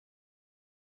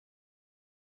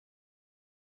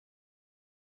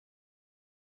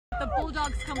The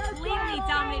Bulldogs completely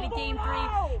dominated Game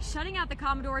 3, shutting out the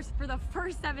Commodores for the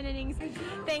first 7 innings.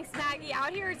 Thanks, Maggie. Out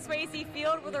here at Swayze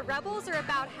Field, where the Rebels are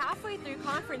about halfway through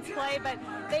conference play, but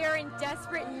they are in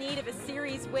desperate need of a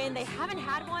series win. They haven't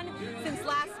had one since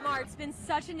last March. It's been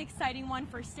such an exciting one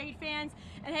for state fans.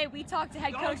 And hey, we talked to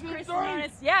head coach Chris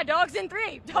Lemonis. Yeah, dogs in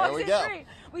 3. Dogs in 3.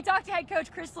 We talked to head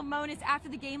coach Chris Lemonis after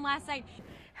the game last night.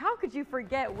 How could you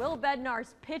forget Will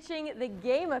Bednar's pitching the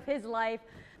game of his life?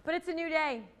 But it's a new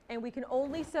day, and we can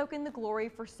only soak in the glory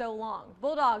for so long.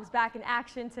 Bulldogs back in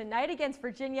action tonight against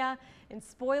Virginia, and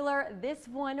spoiler, this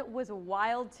one was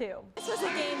wild too. This was a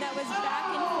game that was back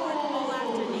and forth all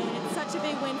afternoon. It's such a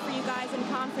big win for you guys in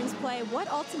conference play. What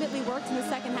ultimately worked in the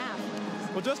second half?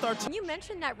 Well, just our you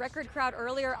mentioned that record crowd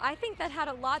earlier. I think that had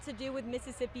a lot to do with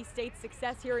Mississippi State's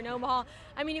success here in Omaha.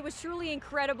 I mean, it was truly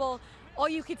incredible. All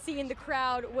you could see in the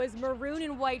crowd was maroon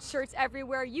and white shirts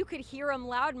everywhere. You could hear them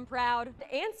loud and proud.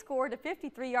 And scored a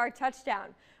 53-yard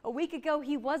touchdown. A week ago,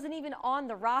 he wasn't even on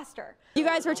the roster. You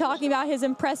guys were talking about his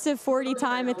impressive 40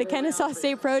 time at the Kennesaw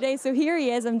State Pro Day, so here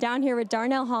he is. I'm down here with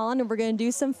Darnell Holland, and we're going to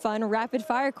do some fun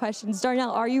rapid-fire questions.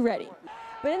 Darnell, are you ready?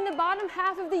 But in the bottom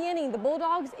half of the inning, the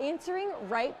Bulldogs answering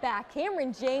right back.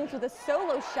 Cameron James with a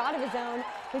solo shot of his own,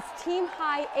 his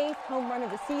team-high 8th home run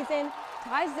of the season,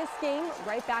 ties this game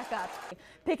right back up.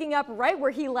 Picking up right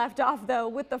where he left off, though,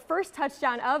 with the first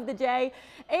touchdown of the day.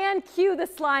 And cue the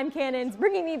slime cannons,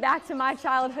 bringing me back to my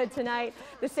childhood tonight.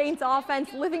 The Saints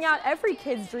offense living out every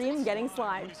kid's dream, getting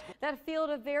slimed. That field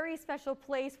a very special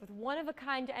place with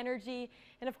one-of-a-kind energy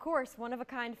and, of course,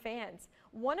 one-of-a-kind fans.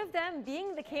 One of them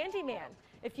being the Candyman.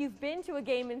 If you've been to a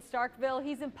game in Starkville,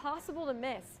 he's impossible to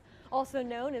miss. Also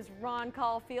known as Ron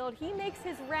Caulfield, he makes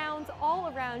his rounds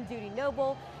all around Duty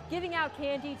Noble, giving out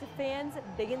candy to fans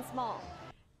big and small.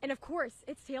 And of course,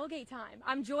 it's tailgate time.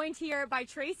 I'm joined here by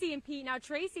Tracy and Pete. Now,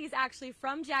 Tracy is actually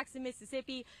from Jackson,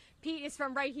 Mississippi. Pete is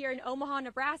from right here in Omaha,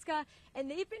 Nebraska, and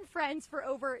they've been friends for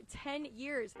over 10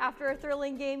 years. After a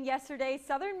thrilling game yesterday,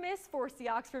 Southern Miss forced the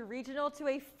Oxford Regional to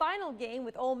a final game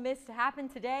with Ole Miss to happen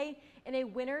today in a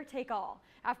winner-take-all.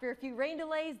 After a few rain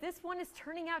delays, this one is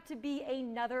turning out to be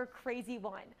another crazy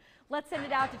one. Let's send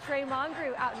it out to Trey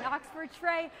Mongrew out in Oxford.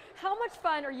 Trey, how much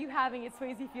fun are you having at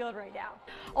Swayze Field right now?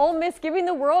 Ole Miss giving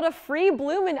the world a free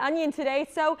bloomin' onion today,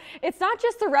 so it's not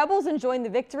just the Rebels enjoying the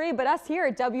victory, but us here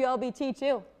at WLBT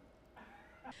too.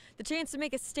 The chance to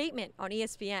make a statement on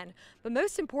ESPN, but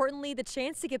most importantly, the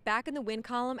chance to get back in the win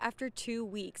column after 2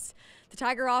 weeks. The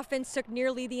Tiger offense took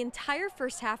nearly the entire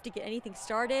first half to get anything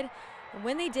started, and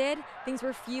when they did, things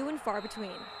were few and far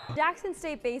between. The Jackson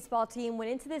State baseball team went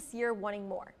into this year wanting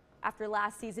more. After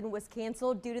last season was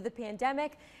canceled due to the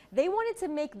pandemic, they wanted to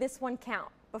make this one count.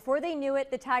 Before they knew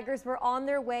it, the Tigers were on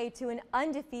their way to an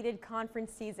undefeated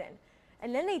conference season.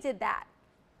 And then they did that.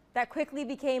 That quickly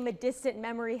became a distant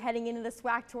memory heading into the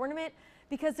SWAC tournament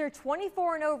because their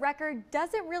 24-0 record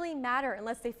doesn't really matter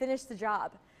unless they finish the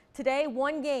job. Today,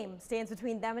 one game stands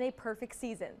between them and a perfect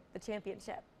season, the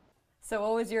championship. So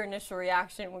what was your initial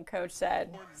reaction when Coach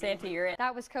said, Santa, you're in?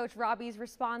 That was Coach Robbie's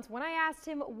response when I asked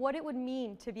him what it would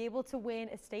mean to be able to win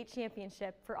a state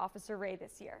championship for Officer Ray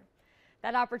this year.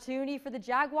 That opportunity for the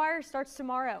Jaguars starts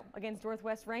tomorrow against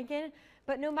Northwest Rankin,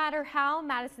 but no matter how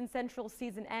Madison Central's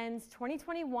season ends,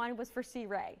 2021 was for C.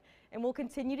 Ray, and we'll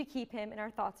continue to keep him in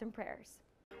our thoughts and prayers.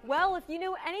 Well, if you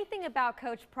know anything about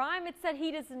Coach Prime, it's that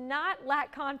he does not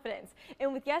lack confidence.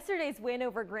 And with yesterday's win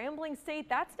over Grambling State,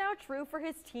 that's now true for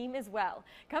his team as well.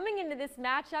 Coming into this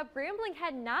matchup, Grambling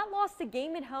had not lost a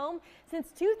game at home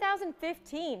since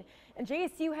 2015, and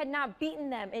JSU had not beaten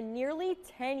them in nearly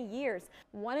 10 years.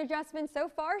 One adjustment so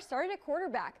far started at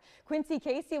quarterback. Quincy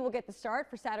Casey will get the start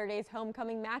for Saturday's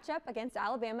homecoming matchup against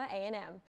Alabama A&M.